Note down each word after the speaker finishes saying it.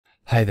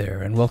Hi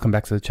there and welcome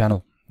back to the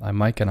channel. I'm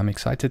Mike and I'm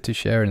excited to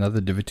share another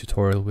Divi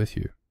tutorial with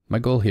you. My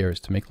goal here is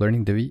to make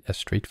learning Divi as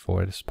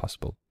straightforward as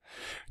possible.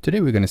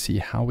 Today we're going to see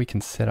how we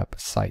can set up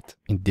a site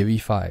in Divi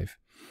 5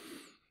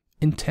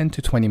 in 10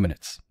 to 20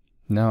 minutes.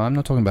 Now I'm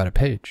not talking about a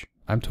page,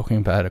 I'm talking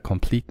about a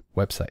complete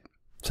website.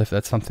 So if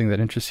that's something that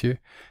interests you,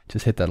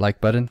 just hit that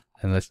like button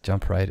and let's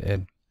jump right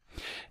in.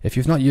 If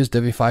you've not used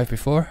Divi 5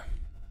 before,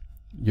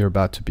 you're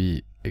about to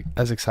be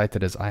as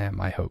excited as I am,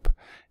 I hope.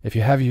 If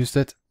you have used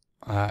it,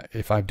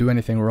 if I do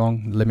anything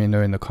wrong, let me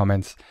know in the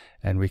comments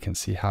and we can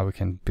see how we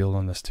can build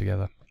on this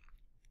together.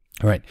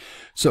 All right,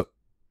 so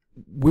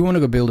we want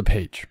to go build a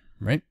page,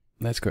 right?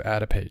 Let's go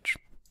add a page.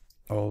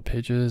 All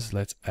pages,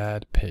 let's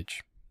add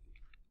page.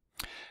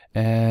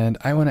 And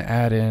I want to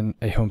add in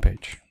a home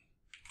page.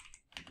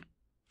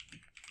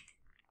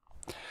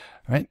 All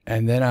right,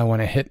 and then I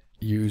want to hit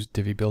use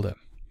Divi Builder.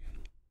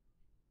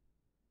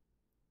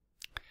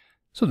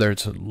 So there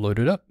it's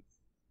loaded up.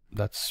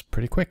 That's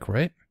pretty quick,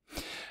 right?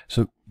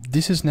 So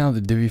this is now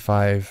the Divi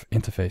 5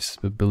 interface,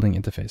 the building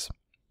interface.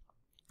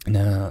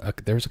 Now,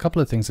 there's a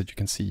couple of things that you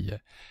can see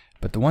here,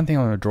 but the one thing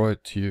I want to draw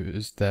it to you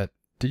is that,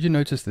 did you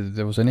notice that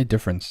there was any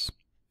difference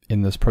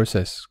in this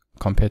process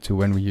compared to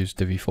when we used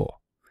Divi 4?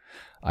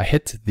 I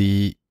hit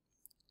the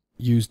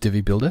use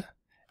Divi Builder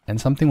and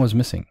something was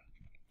missing.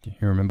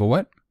 You remember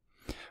what?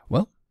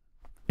 Well,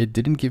 it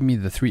didn't give me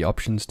the three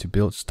options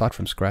to start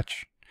from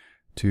scratch,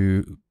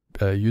 to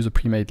use a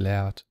pre-made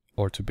layout,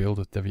 or to build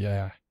with Divi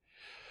AI.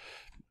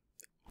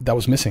 That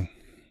was missing.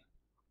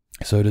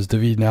 So does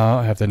Divi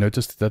now, have they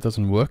noticed that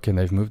doesn't work and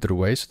they've moved it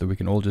away so that we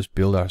can all just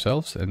build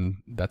ourselves and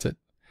that's it?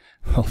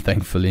 Well,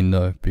 thankfully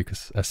no,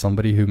 because as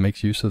somebody who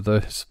makes use of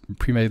those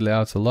pre-made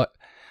layouts a lot,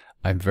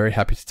 I'm very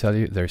happy to tell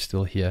you they're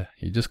still here.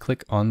 You just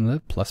click on the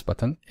plus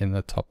button in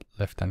the top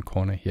left-hand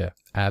corner here,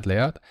 add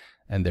layout,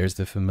 and there's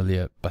the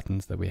familiar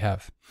buttons that we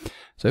have.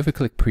 So if we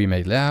click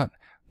pre-made layout,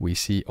 we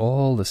see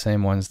all the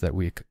same ones that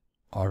we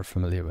are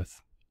familiar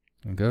with.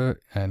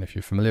 And if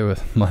you're familiar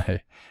with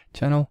my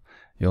channel,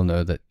 you'll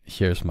know that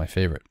here's my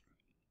favorite.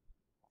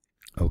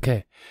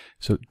 Okay,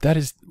 so that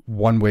is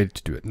one way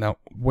to do it. Now,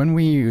 when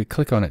we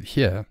click on it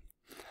here,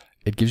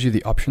 it gives you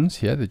the options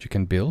here that you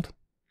can build.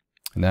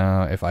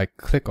 Now, if I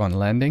click on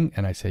landing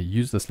and I say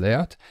use this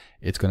layout,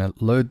 it's going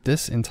to load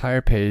this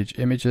entire page,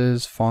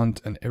 images,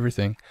 font, and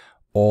everything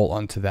all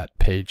onto that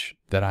page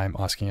that I'm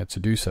asking it to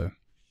do so.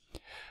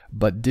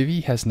 But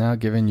Divi has now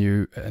given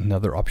you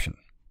another option.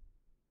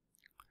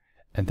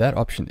 And that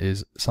option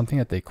is something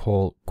that they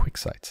call quick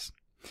sites.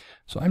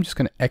 So I'm just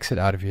going to exit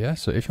out of here.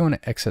 So if you want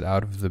to exit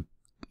out of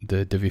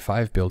the Divi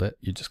 5 builder,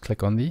 you just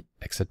click on the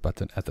exit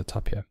button at the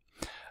top here.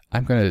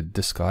 I'm going to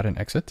discard and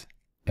exit.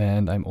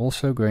 And I'm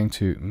also going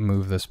to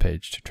move this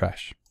page to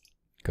trash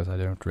because I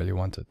don't really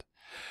want it.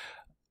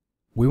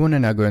 We want to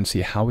now go and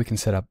see how we can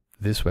set up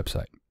this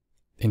website,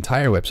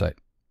 entire website,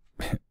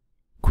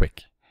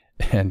 quick.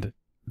 And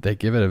they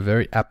give it a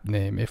very apt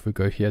name. If we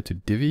go here to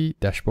Divi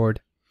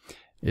dashboard,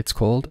 it's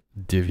called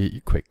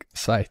Divi Quick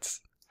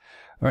Sites.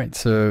 All right,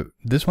 so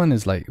this one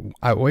is like,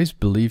 I always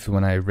believed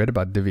when I read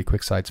about Divi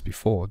Quick Sites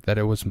before that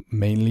it was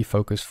mainly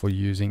focused for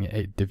using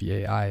a Divi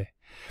AI.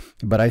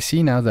 But I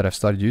see now that I've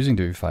started using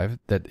Divi 5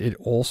 that it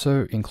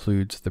also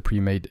includes the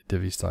pre-made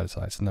Divi starter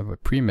sites. Now, the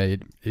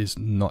pre-made is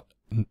not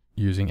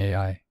using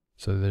AI.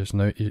 So there's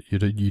no,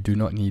 you do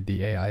not need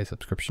the AI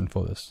subscription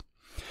for this.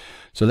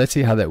 So let's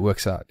see how that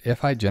works out.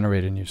 If I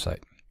generate a new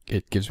site,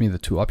 it gives me the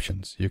two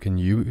options. You can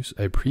use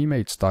a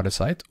pre-made starter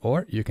site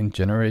or you can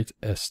generate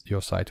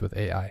your site with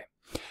AI.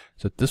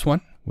 So this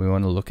one we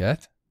want to look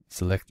at,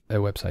 select a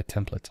website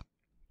template.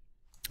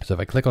 So if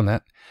I click on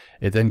that,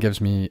 it then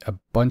gives me a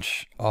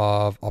bunch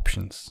of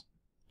options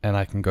and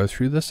I can go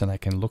through this and I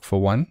can look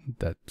for one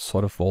that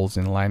sort of falls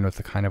in line with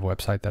the kind of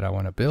website that I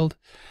want to build.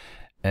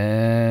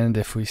 And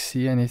if we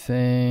see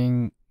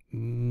anything,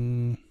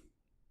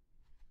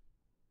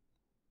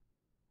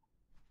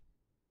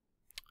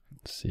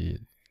 let's see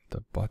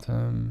the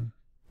bottom.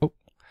 Oh,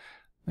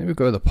 maybe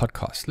go to the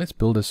podcast. Let's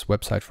build this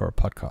website for a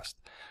podcast.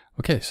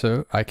 Okay,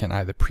 so I can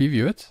either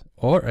preview it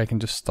or I can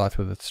just start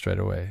with it straight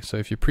away. So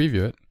if you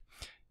preview it,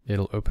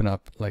 it'll open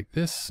up like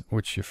this,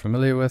 which you're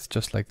familiar with,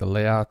 just like the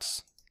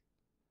layouts,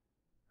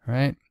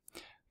 right?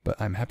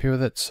 But I'm happy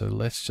with it. So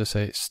let's just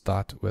say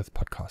start with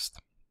podcast.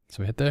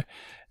 So we hit there.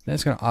 Then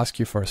it's going to ask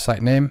you for a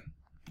site name.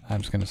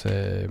 I'm just going to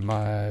say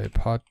my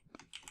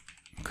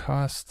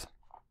podcast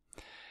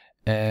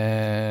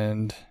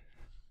and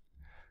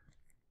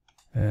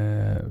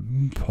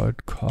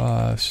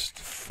podcast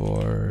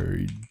for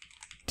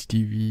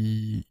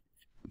Divi.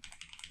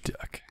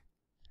 Okay.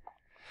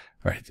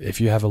 All right.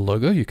 If you have a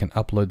logo, you can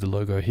upload the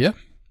logo here.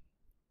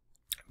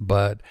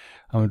 But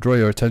I'm going to draw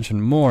your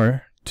attention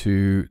more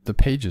to the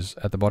pages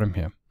at the bottom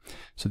here.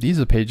 So these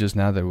are pages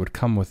now that would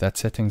come with that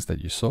settings that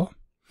you saw.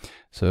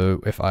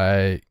 So if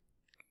I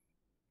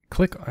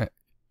click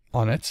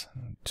on it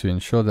to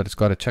ensure that it's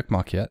got a check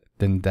mark yet,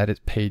 then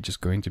that page is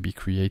going to be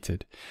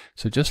created.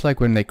 So just like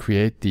when they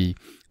create the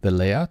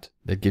layout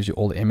that gives you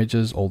all the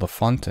images, all the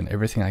font and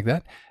everything like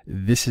that,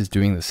 this is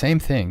doing the same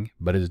thing,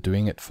 but it's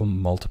doing it for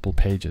multiple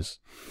pages.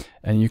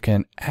 And you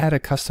can add a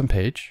custom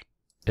page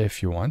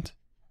if you want.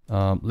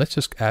 Let's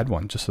just add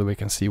one just so we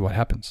can see what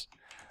happens.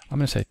 I'm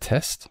going to say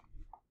test.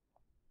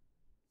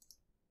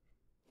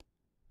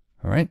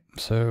 All right,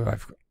 so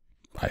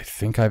I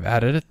think I've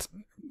added it,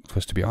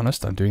 because to be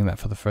honest, I'm doing that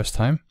for the first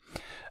time.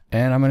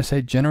 And I'm going to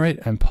say generate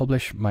and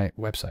publish my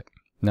website.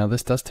 Now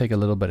this does take a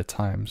little bit of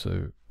time,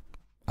 so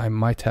I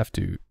might have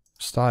to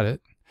start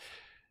it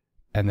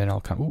and then I'll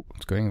come. Ooh,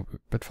 it's going a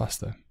bit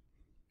faster.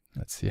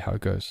 Let's see how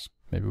it goes.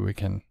 Maybe we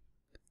can.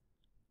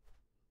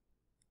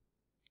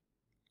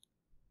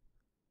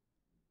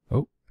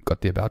 Oh,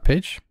 got the about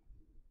page,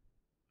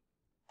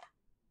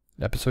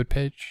 episode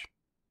page.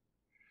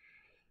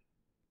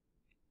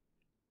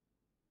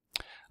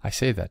 I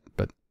say that,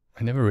 but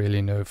I never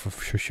really know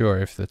for sure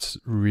if that's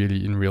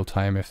really in real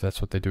time, if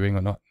that's what they're doing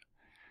or not.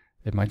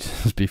 It might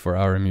just be for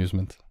our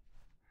amusement.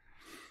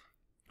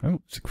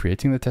 Oh, it's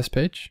creating the test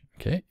page.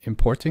 Okay,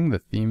 importing the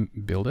theme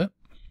builder.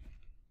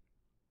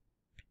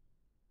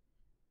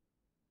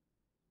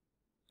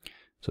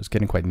 So it's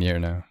getting quite near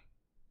now.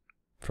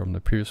 From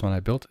the previous one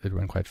I built, it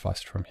went quite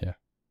fast from here.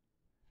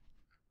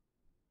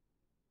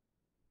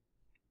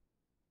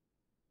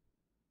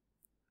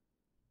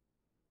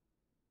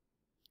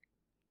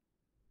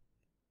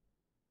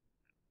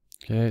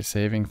 Okay,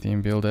 saving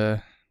theme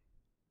builder.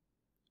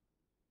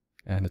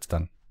 And it's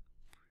done.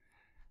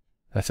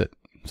 That's it.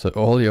 So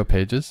all your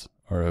pages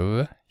are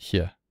over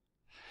here.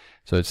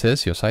 So it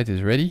says your site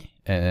is ready,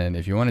 and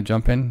if you want to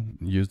jump in,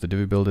 use the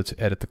Divi Builder to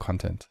edit the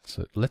content.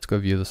 So let's go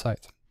view the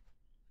site.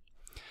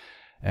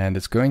 And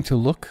it's going to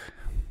look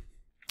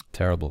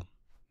terrible.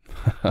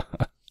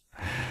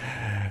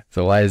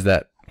 So why is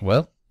that?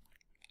 Well,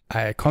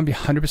 I can't be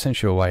 100%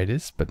 sure why it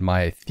is, but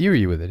my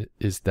theory with it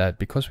is that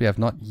because we have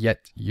not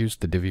yet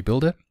used the Divi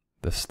Builder,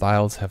 the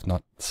styles have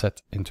not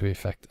set into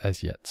effect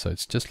as yet. So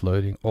it's just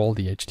loading all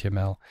the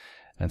HTML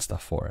and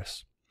stuff for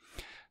us.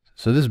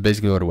 So this is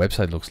basically what a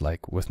website looks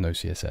like with no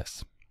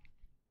CSS.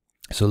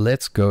 So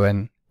let's go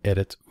and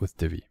edit with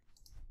Divi.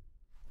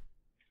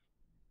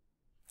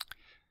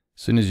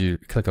 As soon as you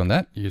click on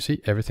that, you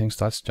see everything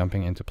starts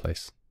jumping into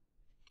place.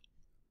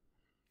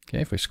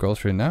 Okay, if we scroll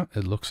through now,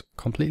 it looks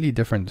completely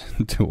different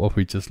to what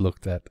we just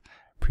looked at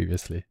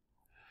previously.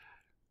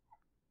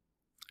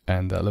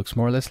 And that looks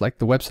more or less like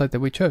the website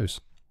that we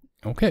chose.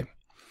 Okay,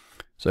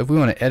 so if we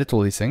want to edit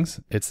all these things,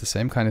 it's the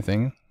same kind of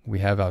thing. We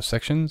have our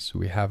sections,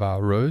 we have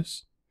our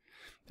rows,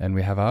 and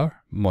we have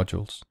our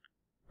modules,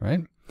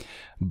 right?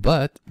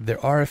 But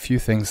there are a few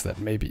things that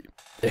maybe,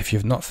 if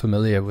you're not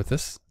familiar with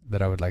this,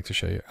 that I would like to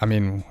show you. I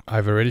mean,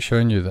 I've already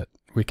shown you that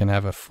we can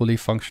have a fully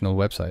functional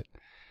website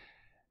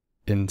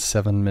in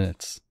 7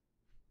 minutes.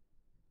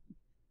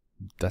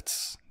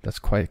 That's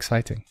quite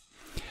exciting.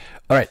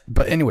 All right,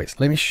 but anyways,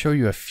 let me show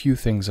you a few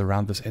things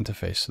around this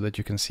interface so that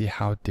you can see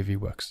how Divi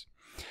works.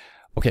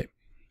 Okay,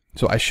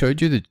 so I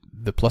showed you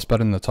the plus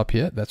button in the top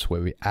here. That's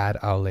where we add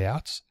our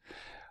layouts.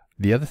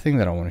 The other thing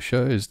that I want to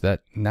show is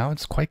that now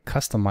it's quite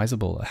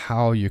customizable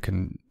how you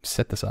can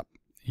set this up.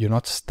 You're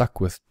not stuck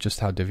with just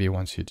how Divi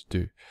wants you to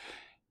do.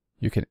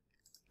 You can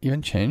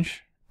even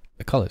change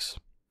the colors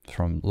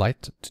from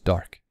light to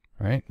dark,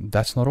 right?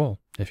 That's not all.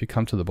 If you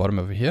come to the bottom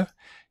over here,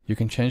 you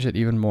can change it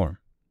even more.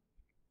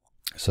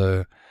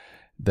 So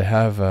they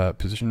have a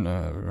position,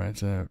 right,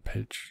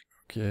 page,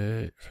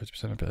 okay,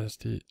 50%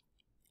 opacity,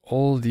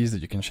 all these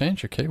that you can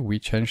change. Okay, we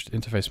changed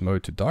interface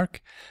mode to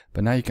dark,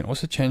 but now you can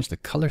also change the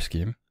color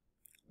scheme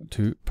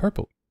to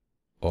purple,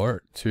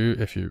 or to,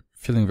 if you're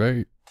feeling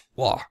very,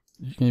 wow,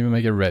 you can even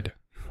make it red.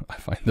 I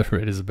find the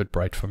red is a bit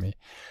bright for me.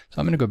 So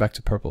I'm going to go back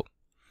to purple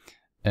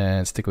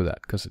and stick with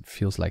that because it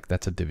feels like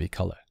that's a Divi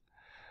color.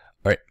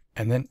 All right,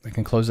 and then we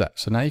can close that.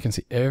 So now you can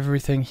see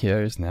everything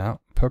here is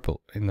now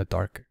purple in the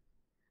dark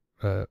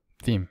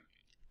theme.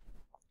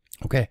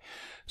 Okay,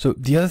 so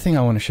the other thing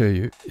I want to show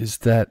you is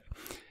that,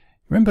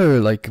 remember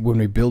like when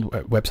we build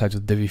websites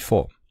with Divi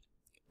 4,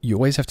 you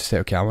always have to say,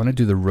 okay, I want to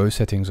do the row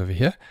settings over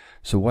here.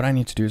 So what I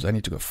need to do is I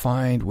need to go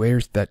find,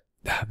 where's that,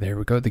 there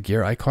we go, the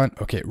gear icon.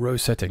 Okay, row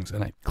settings,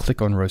 and I click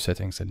on row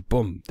settings and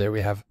boom, there we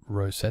have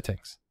row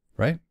settings,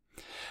 right?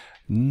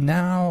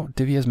 Now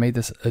Divi has made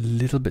this a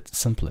little bit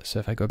simpler. So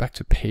if I go back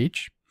to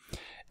page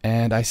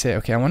and I say,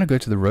 okay, I want to go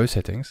to the row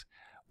settings,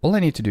 all I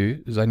need to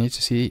do is I need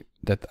to see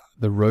that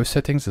the row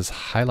settings is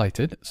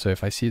highlighted. So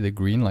if I see the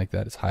green like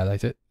that, it's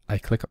highlighted. I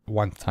click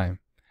one time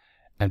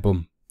and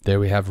boom, there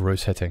we have row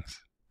settings.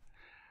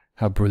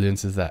 How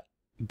brilliant is that?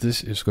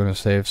 This is going to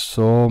save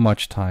so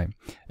much time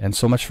and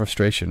so much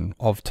frustration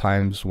of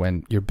times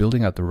when you're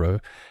building out the row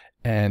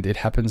and it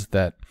happens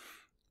that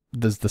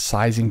the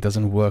sizing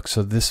doesn't work.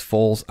 So this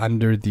falls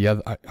under the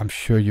other. I'm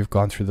sure you've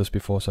gone through this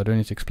before, so I don't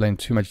need to explain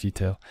too much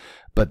detail,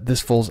 but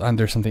this falls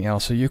under something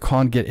else. So you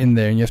can't get in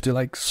there and you have to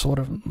like sort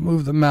of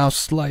move the mouse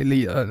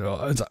slightly.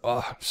 It's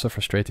so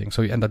frustrating.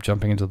 So you end up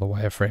jumping into the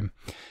wireframe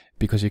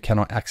because you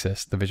cannot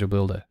access the Visual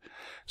Builder.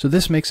 So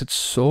this makes it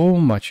so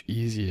much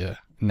easier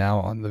now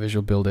on the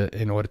Visual Builder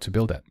in order to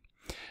build that.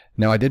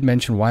 Now I did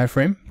mention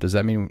wireframe. Does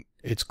that mean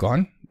it's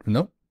gone?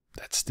 No,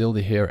 that's still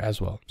here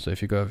as well. So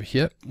if you go over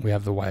here, we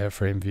have the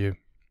wireframe view.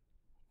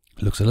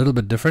 Looks a little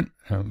bit different.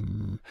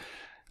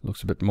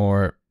 Looks a bit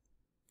more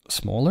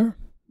smaller,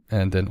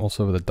 and then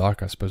also with the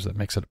dark, I suppose that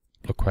makes it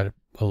look quite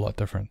a lot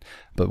different.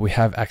 But we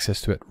have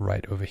access to it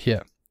right over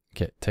here.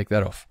 Okay, take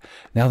that off.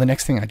 Now the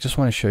next thing I just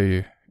want to show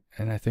you,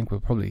 and I think we'll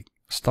probably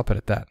stop it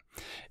at that,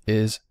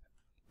 is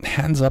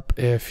hands up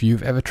if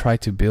you've ever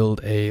tried to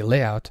build a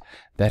layout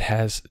that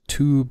has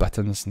two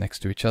buttons next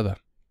to each other.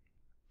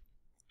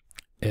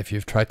 If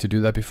you've tried to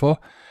do that before,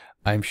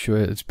 I'm sure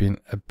it's been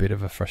a bit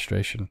of a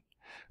frustration.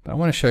 But I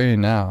want to show you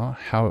now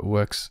how it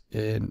works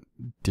in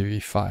Divi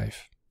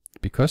 5.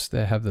 Because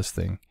they have this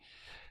thing,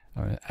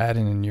 I'm going to add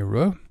in a new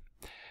row,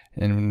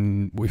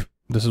 and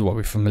this is what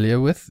we're familiar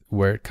with,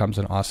 where it comes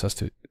and asks us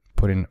to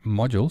put in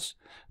modules.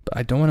 But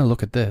I don't want to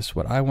look at this.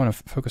 What I want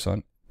to focus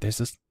on, there's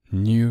this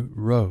new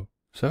row.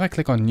 So if I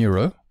click on new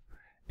row,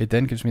 it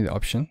then gives me the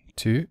option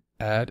to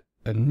add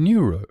a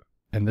new row.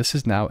 And this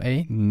is now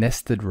a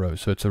nested row.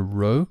 So it's a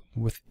row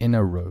within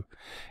a row.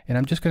 And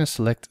I'm just going to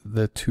select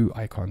the two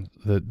icons,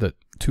 the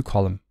two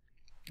column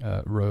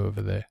row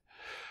over there.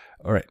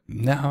 All right,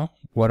 now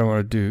what I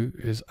want to do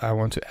is I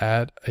want to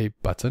add a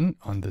button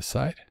on this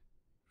side.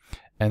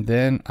 And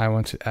then I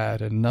want to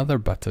add another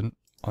button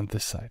on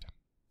this side.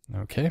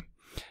 Okay.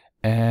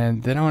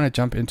 And then I want to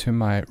jump into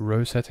my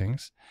row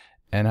settings,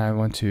 and I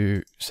want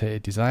to say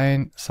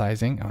design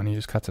sizing. I want to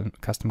use custom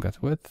gutter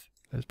width.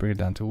 Let's bring it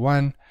down to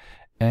 1.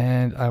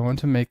 And I want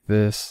to make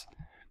this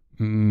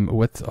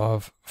width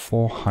of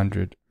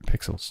 400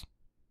 pixels.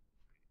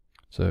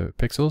 So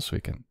pixels, we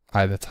can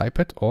either type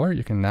it, or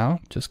you can now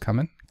just come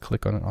and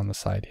click on it on the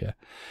side here.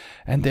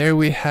 And there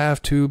we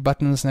have two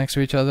buttons next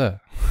to each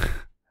other.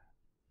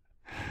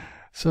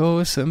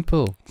 So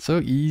simple, so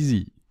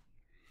easy.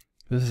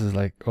 This is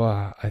like,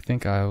 wow, I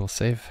think I will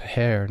save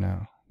hair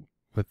now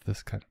with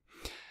this kind.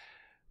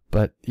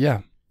 But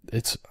yeah,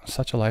 it's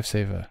such a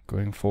lifesaver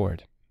going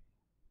forward.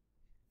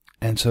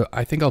 And so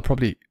I think I'll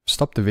probably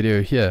stop the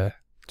video here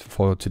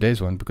for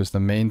today's one, because the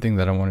main thing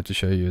that I wanted to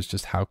show you is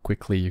just how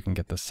quickly you can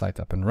get the site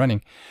up and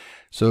running.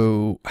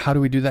 So how do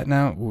we do that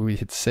now? We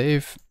hit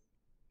save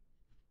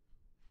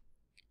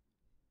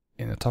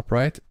in the top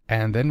right,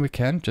 and then we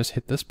can just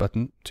hit this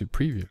button to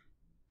preview.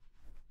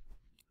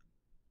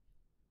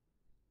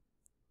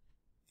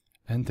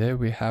 And there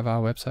we have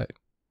our website.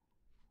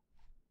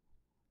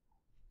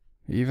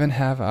 We even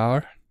have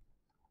our,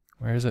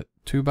 where is it?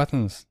 2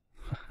 buttons.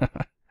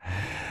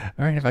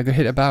 All right, if I go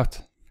hit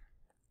about,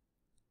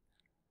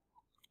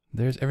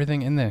 there's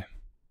everything in there.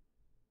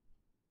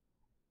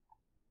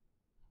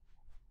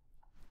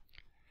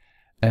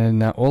 And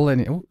now all I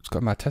need, oh, it's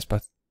got my test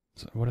button.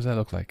 So what does that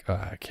look like?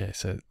 Oh, okay,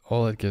 so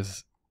all it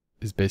gives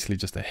is basically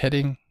just a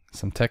heading,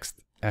 some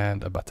text,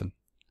 and a button.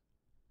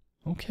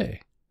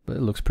 Okay, but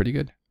it looks pretty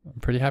good. I'm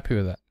pretty happy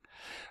with that.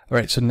 All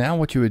right, so now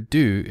what you would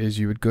do is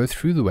you would go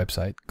through the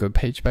website, go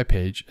page by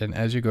page, and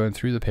as you're going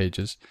through the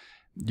pages,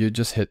 you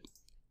just hit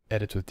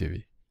edit with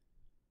Divi.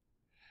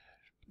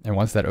 And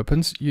once that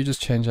opens, you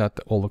just change out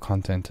all the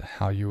content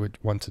how you would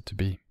want it to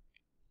be.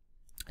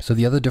 So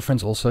the other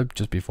difference also,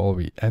 just before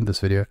we end this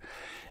video,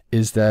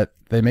 is that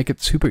they make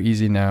it super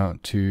easy now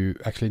to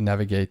actually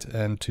navigate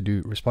and to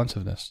do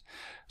responsiveness.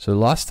 So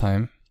last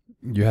time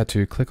you had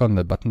to click on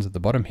the buttons at the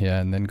bottom here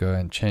and then go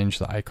and change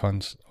the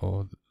icons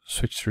or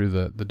switch through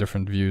the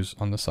different views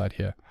on the side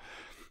here.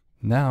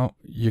 Now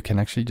you can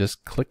actually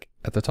just click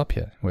at the top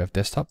here. We have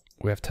desktop,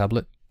 we have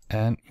tablet,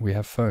 and we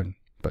have phone.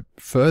 But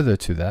further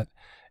to that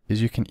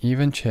is you can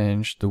even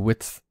change the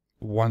width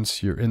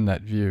once you're in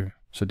that view.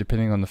 So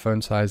depending on the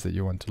phone size that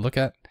you want to look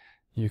at,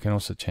 you can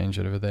also change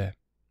it over there.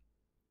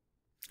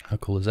 How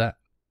cool is that?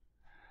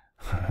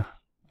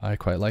 I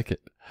quite like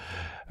it.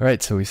 All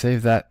right, so we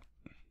save that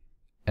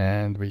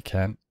and we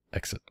can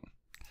exit.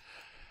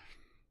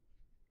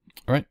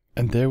 All right,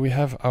 and there we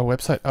have our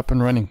website up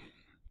and running.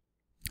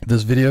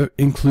 This video,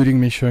 including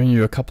me showing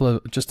you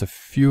just a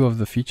few of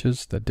the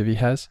features that Divi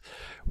has.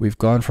 We've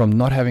gone from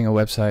not having a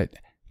website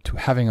to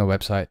having a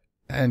website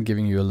and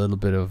giving you a little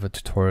bit of a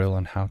tutorial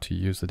on how to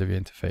use the Divi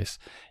interface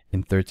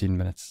in 13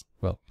 minutes.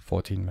 Well,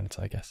 14 minutes,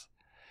 I guess.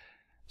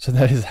 So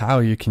that is how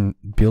you can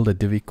build a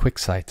Divi quick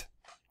site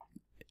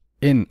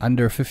in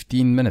under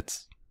 15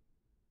 minutes.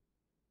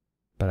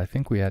 But I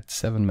think we had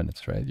 7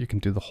 minutes, right? You can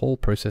do the whole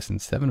process in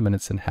 7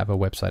 minutes and have a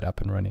website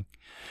up and running.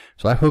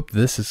 So I hope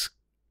this is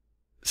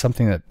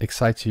something that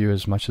excites you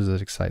as much as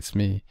it excites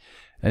me.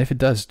 And if it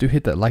does, do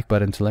hit that like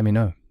button to let me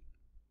know.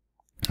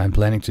 I'm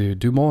planning to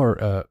do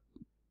more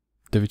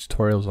Divi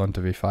tutorials on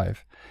Divi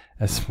 5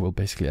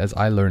 as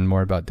I learn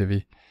more about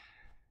Divi.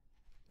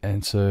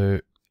 And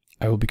so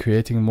I will be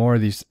creating more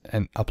of these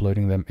and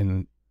uploading them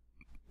in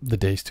the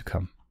days to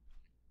come.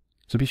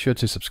 So be sure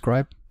to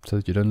subscribe so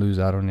that you don't lose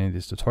out on any of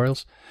these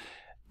tutorials.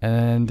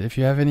 And if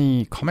you have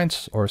any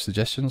comments or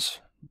suggestions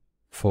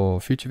for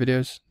future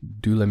videos,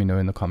 do let me know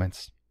in the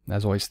comments.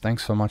 As always,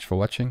 thanks so much for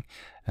watching,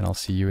 and I'll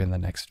see you in the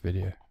next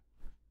video.